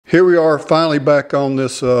Here we are finally back on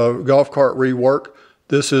this golf cart rework.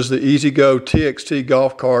 This is the EZGO TXT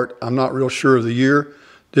golf cart. I'm not real sure of the year.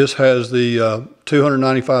 This has the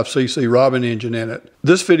 295cc Robin engine in it.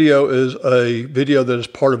 This video is a video that is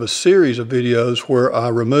part of a series of videos where I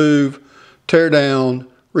remove, tear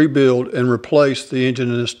down, rebuild, and replace the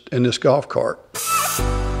engine in this golf cart.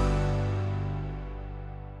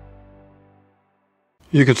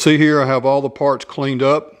 You can see here I have all the parts cleaned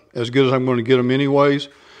up as good as I'm going to get them anyways.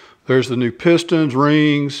 There's the new pistons,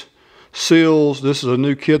 rings, seals. This is a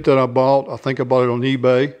new kit that I bought. I think I bought it on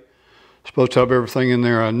eBay. Supposed to have everything in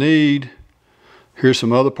there I need. Here's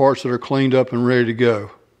some other parts that are cleaned up and ready to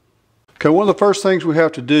go. Okay, one of the first things we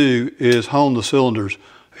have to do is hone the cylinders.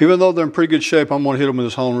 Even though they're in pretty good shape, I'm going to hit them with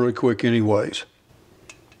this hone really quick anyways.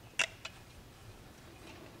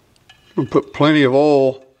 I'm going to put plenty of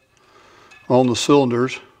oil on the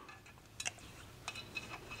cylinders.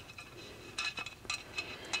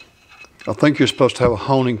 I think you're supposed to have a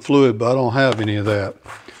honing fluid, but I don't have any of that.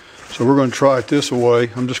 So we're going to try it this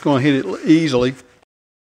way. I'm just going to hit it easily.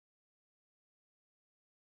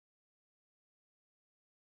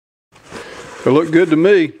 They look good to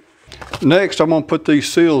me. Next, I'm going to put these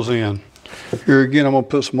seals in. Here again, I'm going to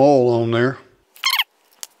put some oil on there.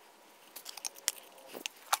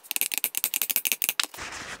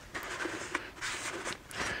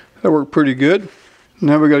 That worked pretty good.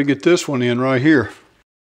 Now we got to get this one in right here.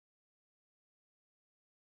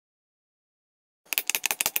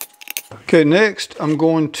 Okay, next I'm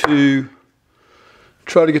going to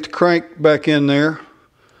try to get the crank back in there.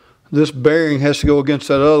 This bearing has to go against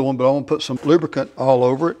that other one, but I want to put some lubricant all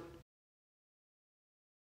over it.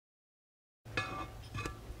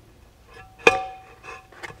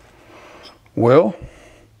 Well,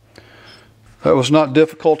 that was not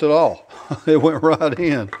difficult at all. It went right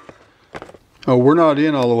in. Oh, we're not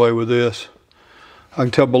in all the way with this. I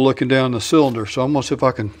can tell by looking down the cylinder, so I'm going to see if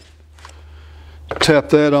I can tap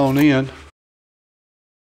that on in.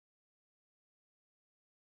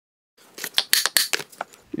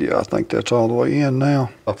 Yeah, I think that's all the way in now.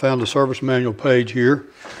 I found the service manual page here.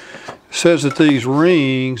 It says that these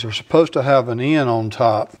rings are supposed to have an N on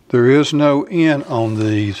top. There is no N on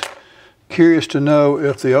these. Curious to know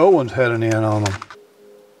if the old ones had an N on them.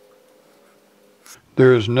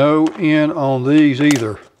 There is no N on these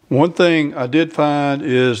either. One thing I did find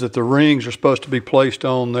is that the rings are supposed to be placed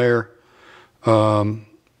on there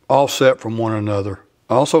offset from one another.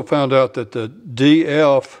 I also found out that the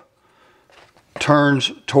DF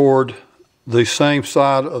turns toward the same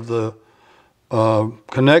side of the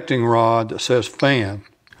connecting rod that says fan.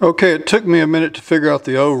 Okay, it took me a minute to figure out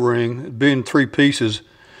the O-ring, being 3 pieces.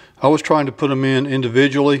 I was trying to put them in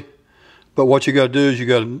individually, but what you got to do is you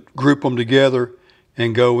got to group them together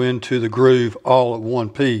and go into the groove all at one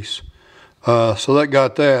piece. So that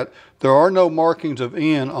got that. There are no markings of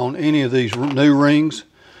N on any of these new rings,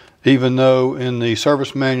 even though in the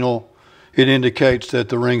service manual it indicates that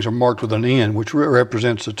the rings are marked with an N, which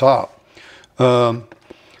represents the top.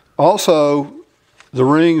 Also, the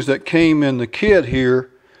rings that came in the kit here,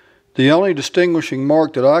 the only distinguishing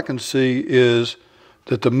mark that I can see is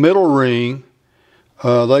that the middle ring,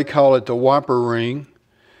 they call it the wiper ring,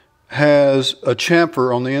 has a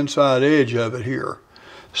chamfer on the inside edge of it here.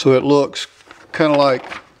 So it looks kind of like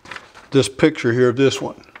this picture here of this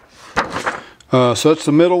one. So that's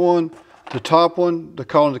the middle one. The top one, they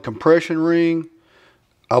call it the compression ring.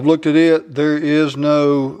 I've looked at it. There is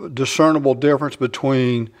no discernible difference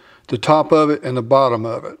between the top of it and the bottom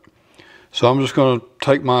of it. So I'm just going to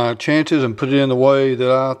take my chances and put it in the way that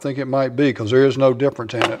I think it might be, because there is no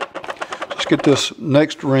difference in it. Let's get this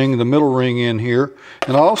next ring, the middle ring, in here.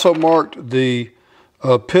 And I also marked the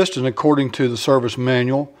piston according to the service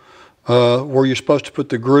manual, where you're supposed to put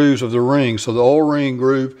the grooves of the ring. So the old ring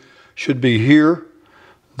groove should be here.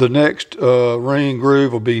 The next ring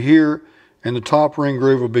groove will be here, and the top ring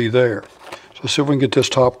groove will be there. So let's see if we can get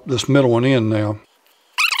this middle one in now.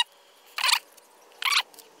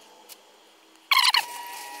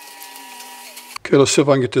 Okay, let's see if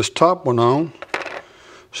I can get this top one on.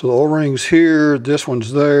 So the O-ring's here, this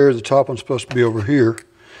one's there, the top one's supposed to be over here.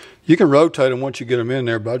 You can rotate them once you get them in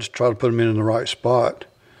there, but I just try to put them in the right spot.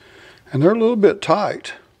 And they're a little bit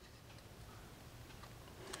tight.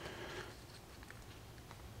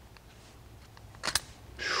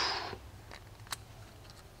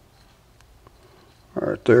 All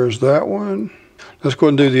right, there's that one. Let's go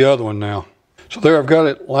ahead and do the other one now. So there, I've got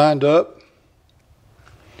it lined up.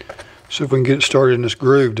 See if we can get it started in this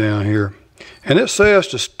groove down here. And it says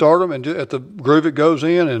to start them and at the groove it goes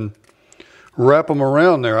in and wrap them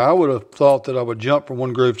around there. I would have thought that I would jump from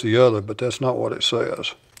one groove to the other, but that's not what it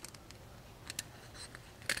says.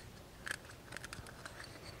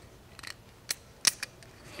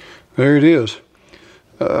 There it is.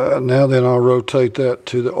 Now then I'll rotate that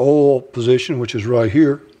to the oil position, which is right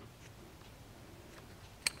here.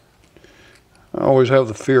 I always have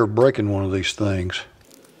the fear of breaking one of these things.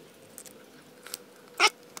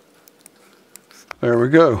 There we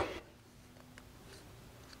go.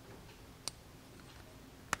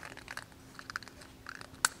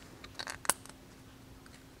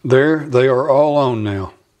 There, they are all on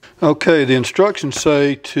now. Okay, the instructions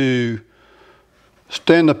say to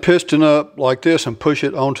stand the piston up like this and push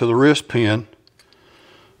it onto the wrist pin.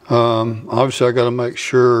 Obviously I got to make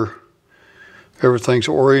sure everything's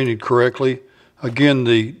oriented correctly. Again,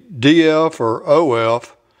 the DF or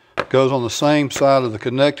OF goes on the same side of the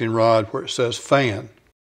connecting rod where it says fan.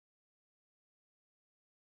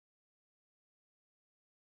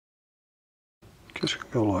 Just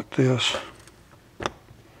go like this.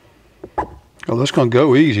 Oh, that's going to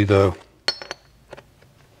go easy though.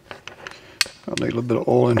 I need a little bit of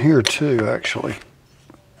oil in here too, actually.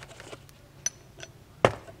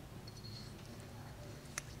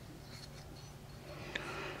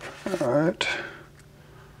 All right.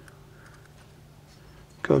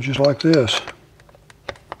 Go just like this.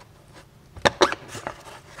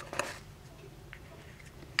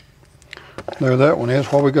 There that one is.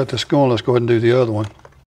 While we got this going, let's go ahead and do the other one.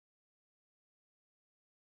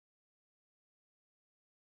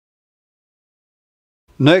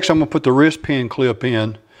 Next, I'm going to put the wrist pin clip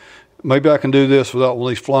in. Maybe I can do this without at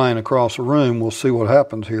least flying across the room. We'll see what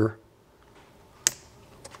happens here.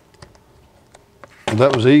 Well,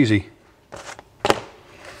 that was easy.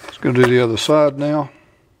 Let's go do the other side now.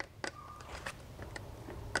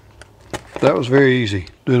 That was very easy.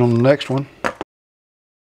 Do it on the next one.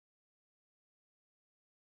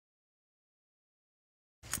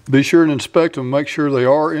 Be sure and inspect them and make sure they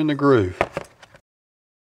are in the groove.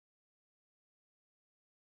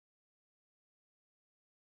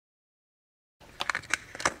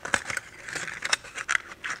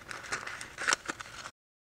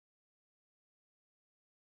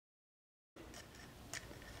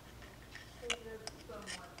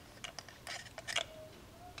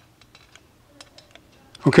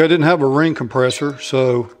 Okay, I didn't have a ring compressor,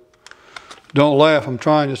 so don't laugh. I'm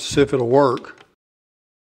trying just to see if it'll work.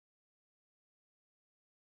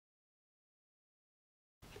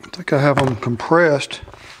 I think I have them compressed.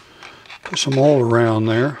 Put some oil around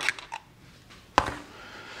there.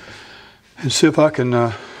 And see if I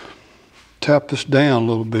can tap this down a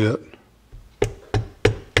little bit.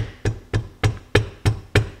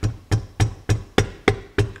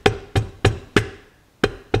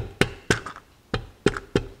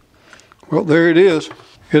 Well, there it is.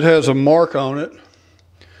 It has a mark on it,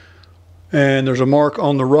 and there's a mark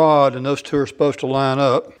on the rod, and those two are supposed to line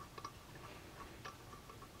up.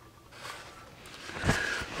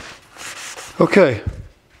 Okay,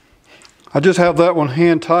 I just have that one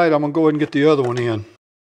hand tight. I'm gonna go ahead and get the other one in.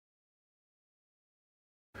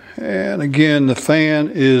 And again, the fan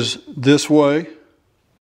is this way.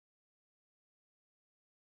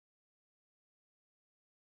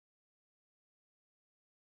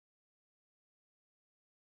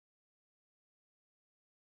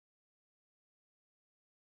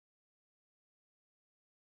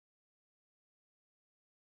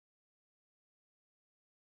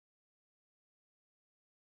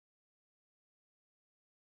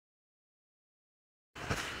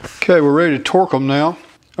 Okay, we're ready to torque them now.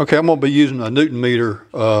 Okay, I'm going to be using a Newton meter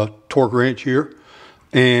torque wrench here.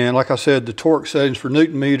 And like I said, the torque settings for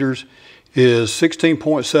Newton meters is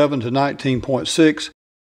 16.7 to 19.6.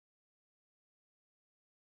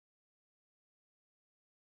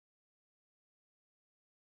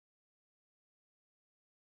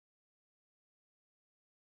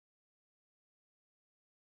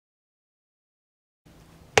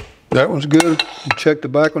 That one's good. Check the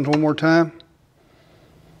back ones one more time.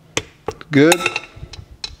 Good.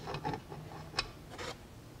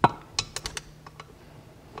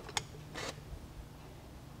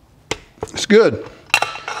 It's good.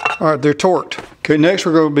 All right, they're torqued. Okay, next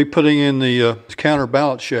we're going to be putting in the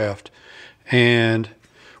counterbalance shaft. And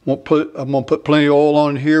I'm going to put plenty of oil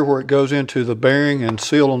on here where it goes into the bearing and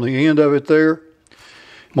seal on the end of it there.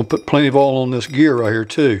 I'm going to put plenty of oil on this gear right here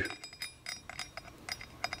too.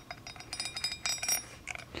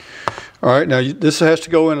 All right, now this has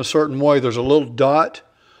to go in a certain way. There's a little dot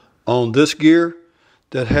on this gear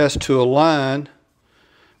that has to align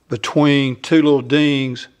between two little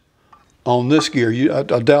dings on this gear. I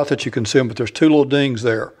doubt that you can see them, but there's two little dings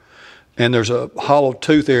there. And there's a hollow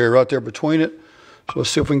tooth area right there between it. So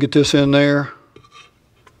let's see if we can get this in there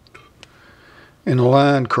and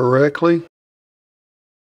align correctly.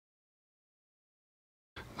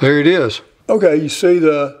 There it is. Okay, you see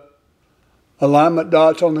the alignment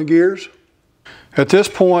dots on the gears. At this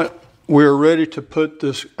point, we're ready to put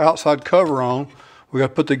this outside cover on. We got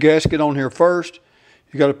to put the gasket on here first.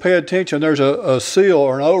 You got to pay attention. There's a seal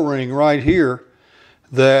or an O-ring right here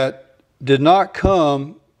that did not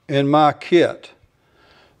come in my kit.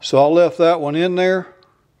 So I left that one in there.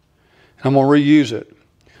 I'm going to reuse it.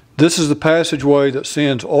 This is the passageway that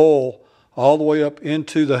sends oil all the way up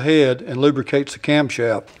into the head and lubricates the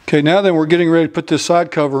camshaft. Okay, now then we're getting ready to put this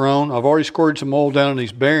side cover on. I've already squirted some oil down in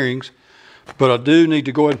these bearings, but I do need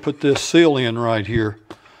to go ahead and put this seal in right here.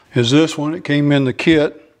 Is this one? It came in the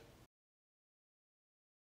kit.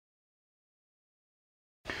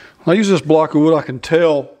 When I use this block of wood, I can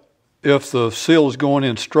tell if the seal is going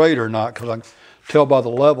in straight or not because I can tell by the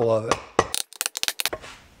level of it.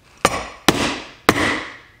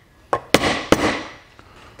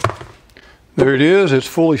 There it is, it's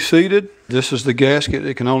fully seated. This is the gasket,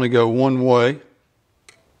 it can only go one way.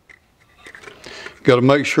 Got to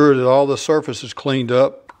make sure that all the surface is cleaned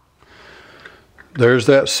up. There's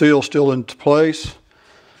that seal still in place.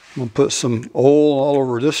 I'm going to put some oil all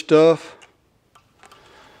over this stuff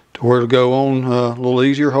to where it'll go on a little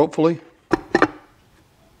easier, hopefully.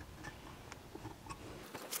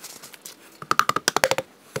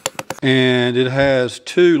 And it has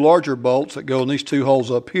two larger bolts that go in these two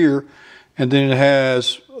holes up here. And then it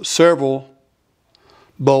has several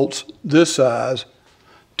bolts this size,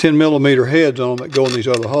 10mm heads on them that go in these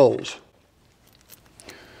other holes.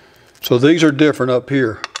 So these are different up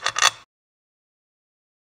here.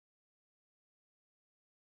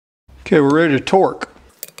 Okay, we're ready to torque.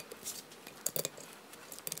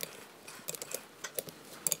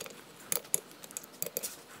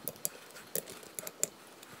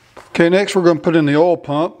 Okay, next we're going to put in the oil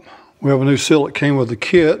pump. We have a new seal that came with the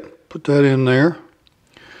kit. Put that in there.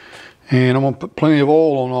 And I'm going to put plenty of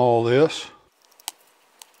oil on all this.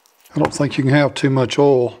 I don't think you can have too much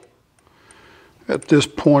oil at this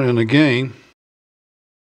point in the game.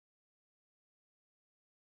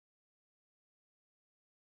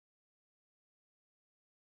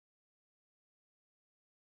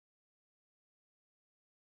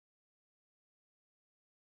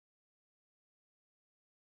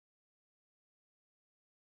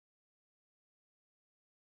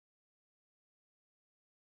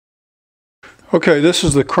 Okay, this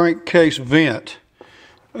is the crankcase vent.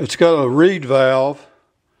 It's got a reed valve.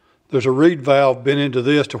 There's a reed valve bent into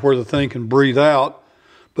this to where the thing can breathe out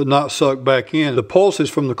but not suck back in. The pulses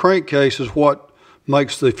from the crankcase is what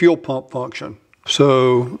makes the fuel pump function.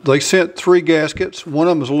 So they sent 3 gaskets. One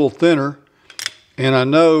of them is a little thinner, and I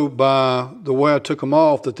know by the way I took them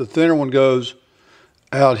off that the thinner one goes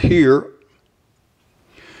out here.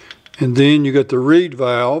 And then you got the reed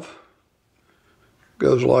valve.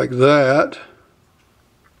 Goes like that.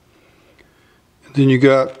 Then you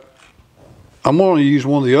got, I'm going to use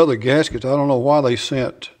one of the other gaskets. I don't know why they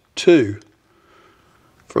sent 2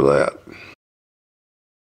 for that.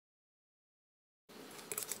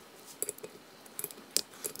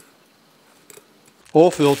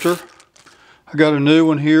 Oil filter. I got a new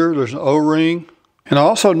one here. There's an O-ring. And I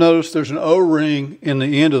also noticed there's an O-ring in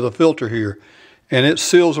the end of the filter here. And it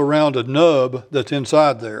seals around a nub that's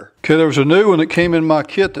inside there. Okay, there was a new one that came in my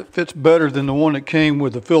kit that fits better than the one that came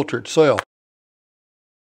with the filter itself.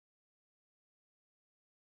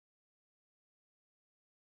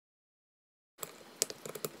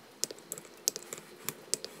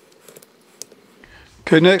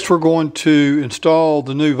 Okay, next we're going to install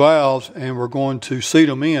the new valves and we're going to seat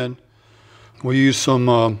them in. We use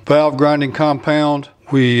some valve grinding compound.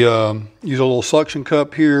 We use a little suction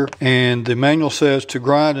cup here, and the manual says to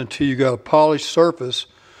grind until you got a polished surface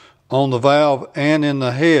on the valve and in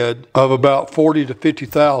the head of about 40 to 50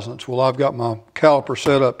 thousandths. Well, I've got my caliper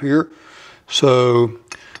set up here, so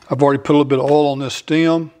I've already put a little bit of oil on this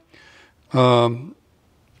stem.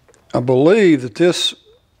 I believe that this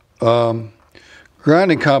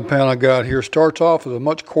grinding compound I got here starts off with a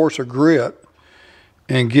much coarser grit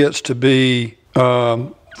and gets to be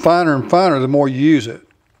finer and finer the more you use it.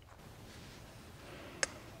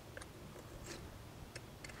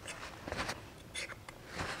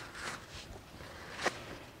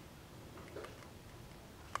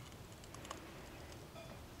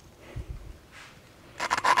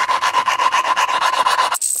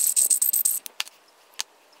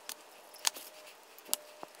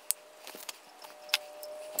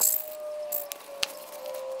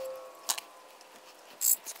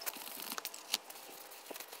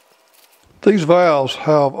 These valves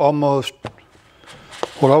have almost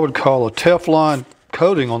what I would call a Teflon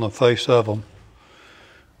coating on the face of them.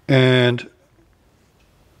 And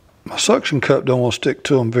my suction cup don't want to stick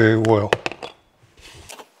to them very well.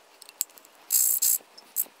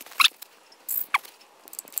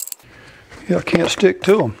 Yeah, I can't stick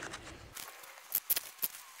to them.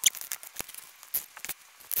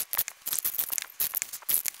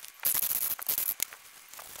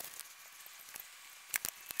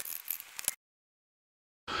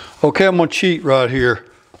 Okay, I'm going to cheat right here.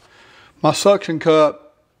 My suction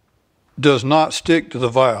cup does not stick to the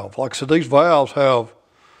valve. Like I said, these valves have,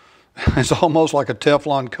 it's almost like a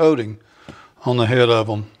Teflon coating on the head of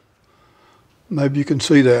them. Maybe you can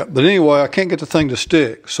see that. But anyway, I can't get the thing to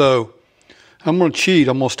stick. So I'm going to cheat.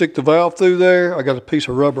 I'm going to stick the valve through there. I got a piece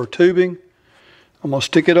of rubber tubing. I'm going to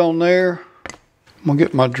stick it on there. I'm going to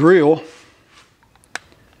get my drill.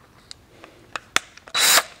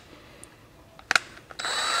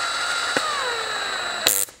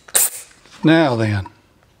 Now then.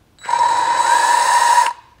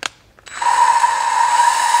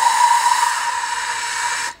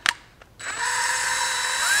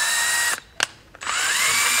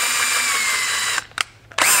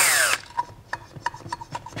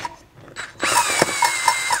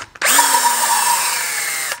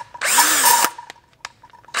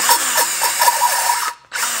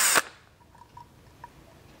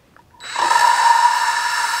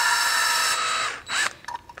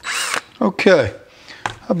 Okay,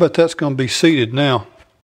 I bet that's going to be seated now.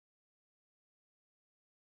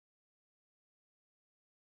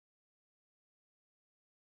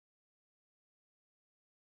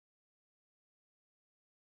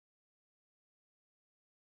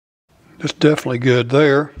 It's definitely good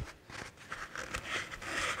there.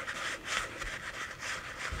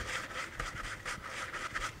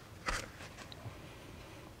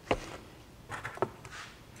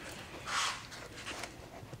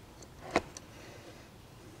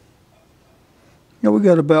 Yeah, we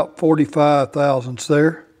got about 45 thousandths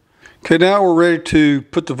there. Okay, now we're ready to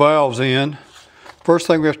put the valves in. First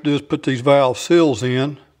thing we have to do is put these valve seals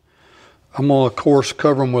in. I'm going to, of course,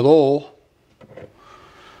 cover them with oil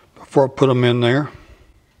before I put them in there.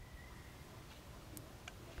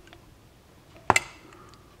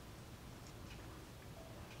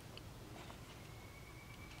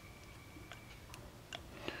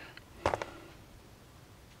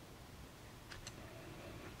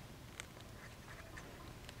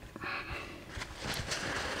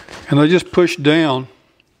 And I just push down.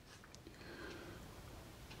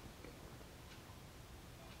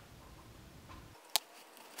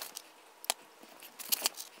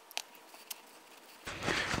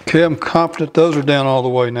 Okay, I'm confident those are down all the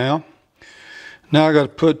way now. Now I got to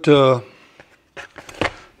put the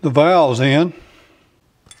valves in.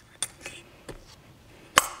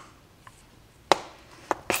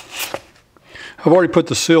 I've already put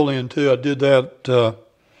the seal in too. I did that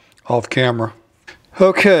off camera.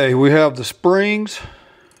 Okay, we have the springs.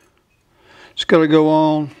 It's got to go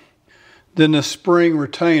on. Then the spring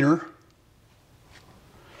retainer.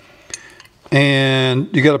 And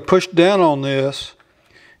you got to push down on this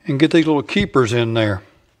and get these little keepers in there.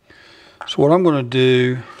 So what I'm going to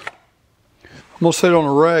do, I'm going to set it on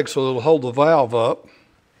a rag so it'll hold the valve up.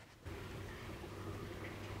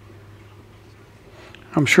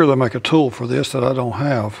 I'm sure they'll make a tool for this that I don't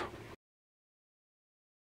have.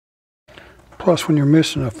 Plus, when you're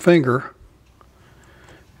missing a finger,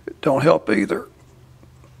 it don't help either.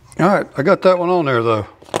 All right, I got that one on there though.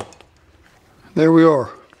 There we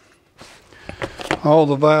are. All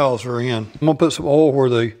the valves are in. I'm gonna put some oil where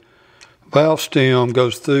the valve stem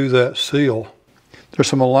goes through that seal. There's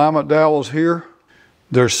some alignment dowels here.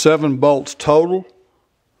 There's 7 bolts total.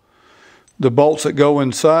 The bolts that go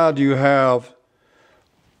inside, you have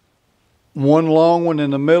 1 long one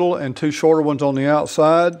in the middle and 2 shorter ones on the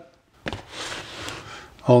outside.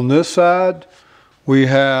 On this side, we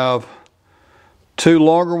have 2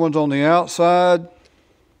 longer ones on the outside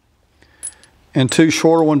and 2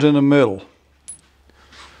 shorter ones in the middle.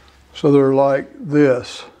 So they're like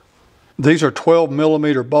this. These are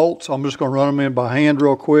 12mm bolts. I'm just going to run them in by hand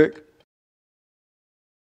real quick.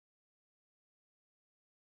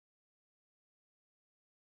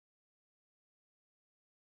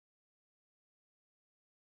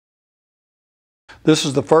 This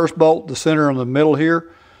is the first bolt, the center in the middle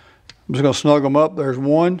here. I'm just going to snug them up. There's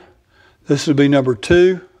 1. This would be number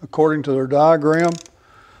 2, according to their diagram.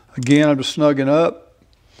 Again, I'm just snugging up.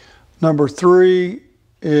 Number 3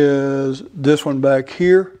 is this one back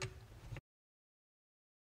here.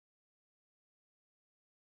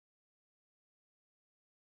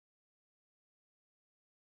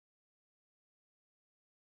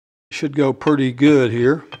 Should go pretty good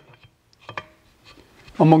here.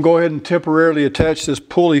 I'm going to go ahead and temporarily attach this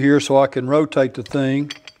pulley here so I can rotate the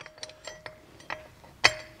thing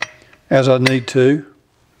as I need to.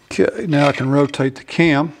 Okay, now I can rotate the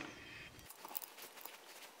cam.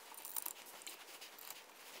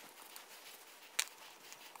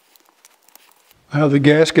 I have the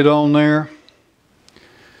gasket on there.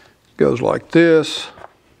 Goes like this.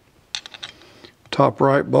 Top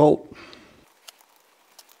right bolt.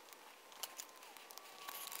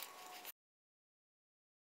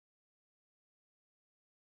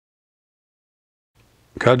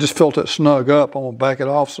 Okay, I just felt it snug up. I'm gonna back it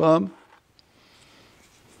off some.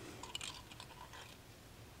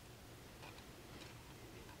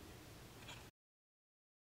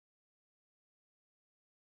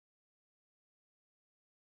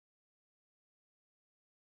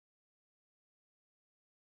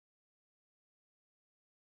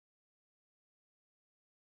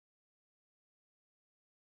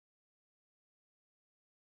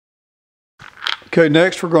 Okay,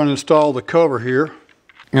 next we're going to install the cover here.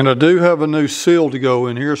 And I do have a new seal to go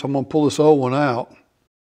in here, so I'm going to pull this old one out.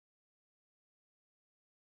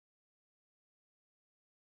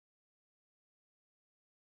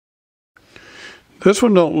 This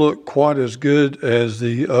one don't look quite as good as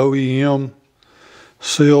the OEM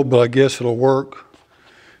seal, but I guess it'll work.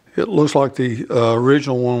 It looks like the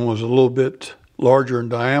original one was a little bit larger in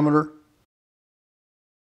diameter.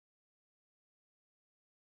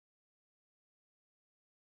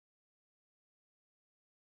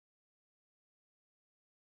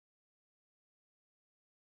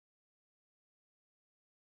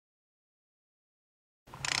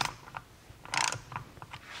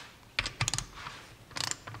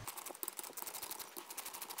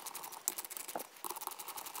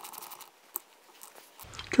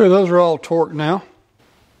 Okay, those are all torqued now.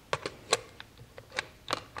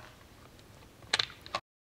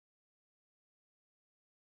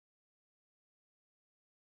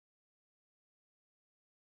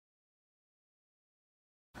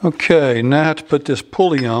 Okay, now I have to put this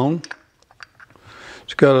pulley on.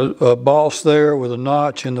 It's got a boss there with a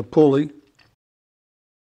notch in the pulley.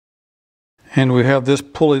 And we have this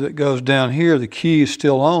pulley that goes down here. The key is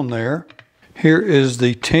still on there. Here is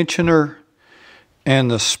the tensioner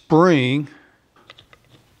and the spring.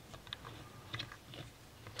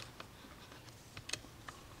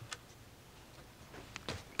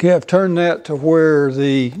 Okay, I've turned that to where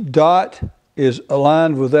the dot is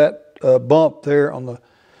aligned with that bump there on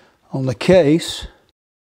the case.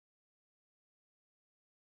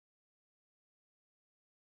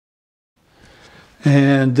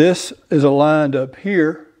 And this is aligned up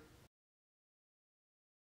here.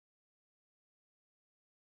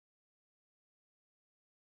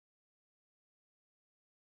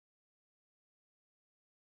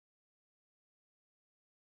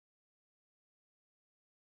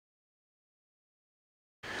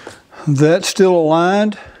 That's still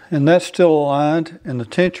aligned, and that's still aligned, and the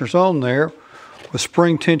tensioner's on there with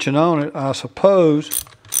spring tension on it. I suppose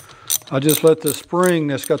I just let the spring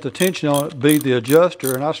that's got the tension on it be the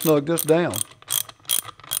adjuster, and I snug this down.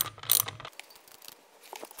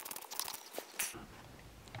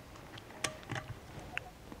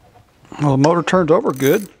 Well, the motor turns over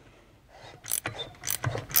good.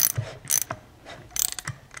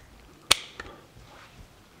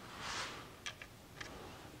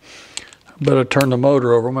 Better turn the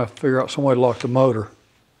motor over. I'm going to have to figure out some way to lock the motor.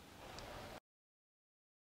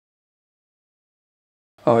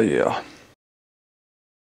 Oh yeah.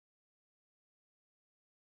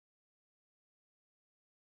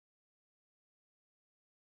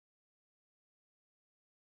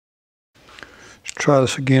 Let's try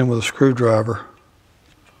this again with a screwdriver.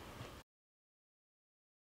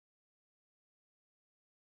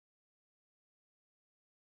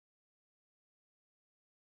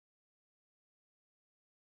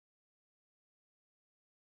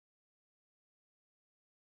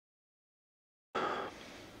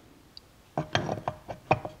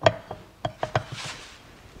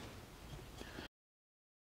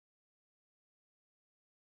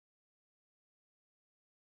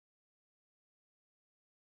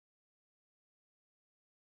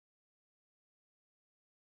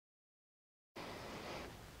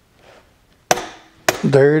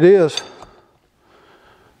 There it is.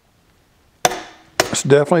 It's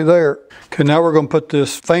definitely there. Okay, now we're going to put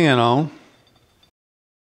this fan on.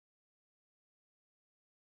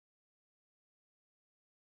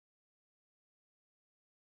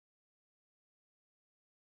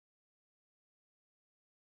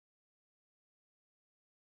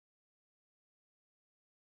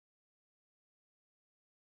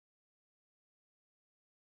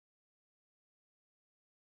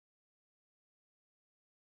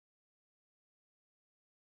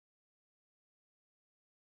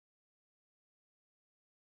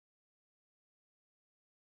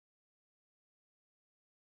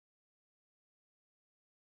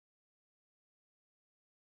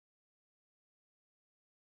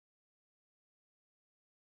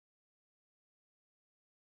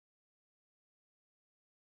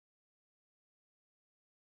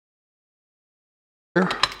 No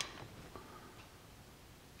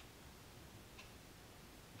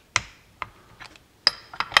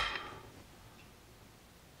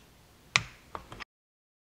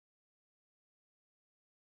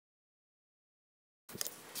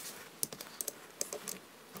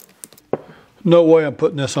way I'm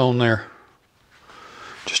putting this on there.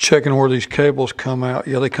 Just checking where these cables come out.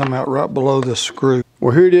 Yeah, they come out right below this screw.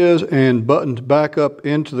 Well, here it is, and buttons back up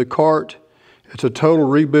into the cart. It's a total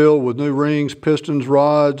rebuild with new rings, pistons,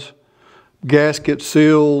 rods, gasket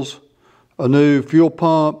seals, a new fuel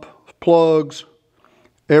pump, plugs,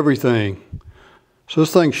 everything. So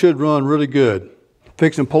this thing should run really good.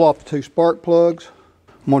 Fix and pull off the 2 spark plugs.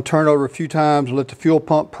 I'm going to turn it over a few times and let the fuel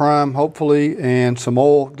pump prime, hopefully, and some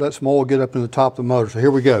oil, let some oil get up in the top of the motor. So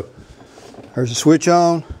here we go. There's the switch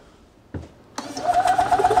on.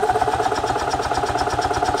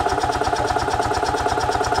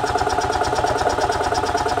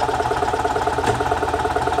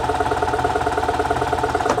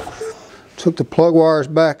 Took the plug wires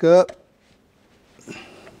back up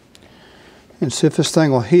and see if this thing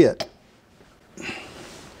will hit.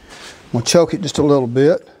 I'm going to choke it just a little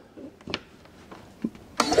bit.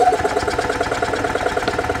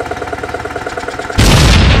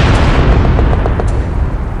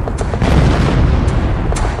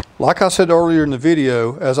 Like I said earlier in the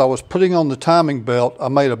video, as I was putting on the timing belt, I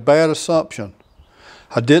made a bad assumption.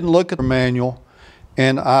 I didn't look at the manual,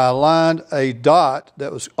 and I aligned a dot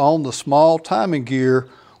that was on the small timing gear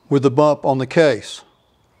with the bump on the case.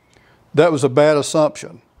 That was a bad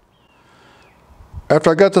assumption. After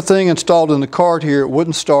I got the thing installed in the cart here, it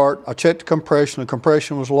wouldn't start. I checked the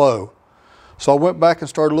compression was low. So I went back and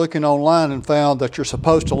started looking online and found that you're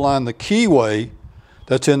supposed to line the keyway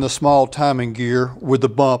that's in the small timing gear with the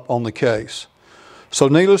bump on the case. So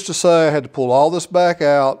needless to say, I had to pull all this back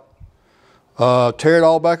out, tear it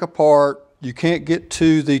all back apart. You can't get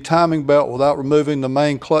to the timing belt without removing the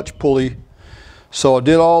main clutch pulley. So I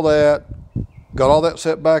did all that, got all that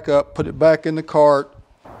set back up, put it back in the cart,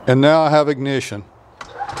 and now I have ignition.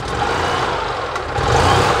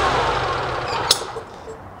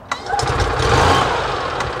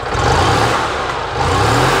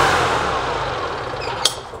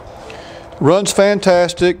 Runs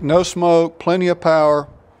fantastic, no smoke, plenty of power.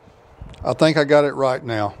 I think I got it right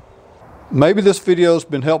now. Maybe this video has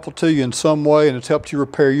been helpful to you in some way and it's helped you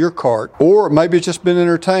repair your cart, or maybe it's just been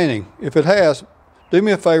entertaining. If it has, do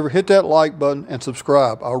me a favor, hit that like button and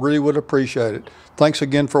subscribe. I really would appreciate it. Thanks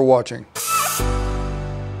again for watching.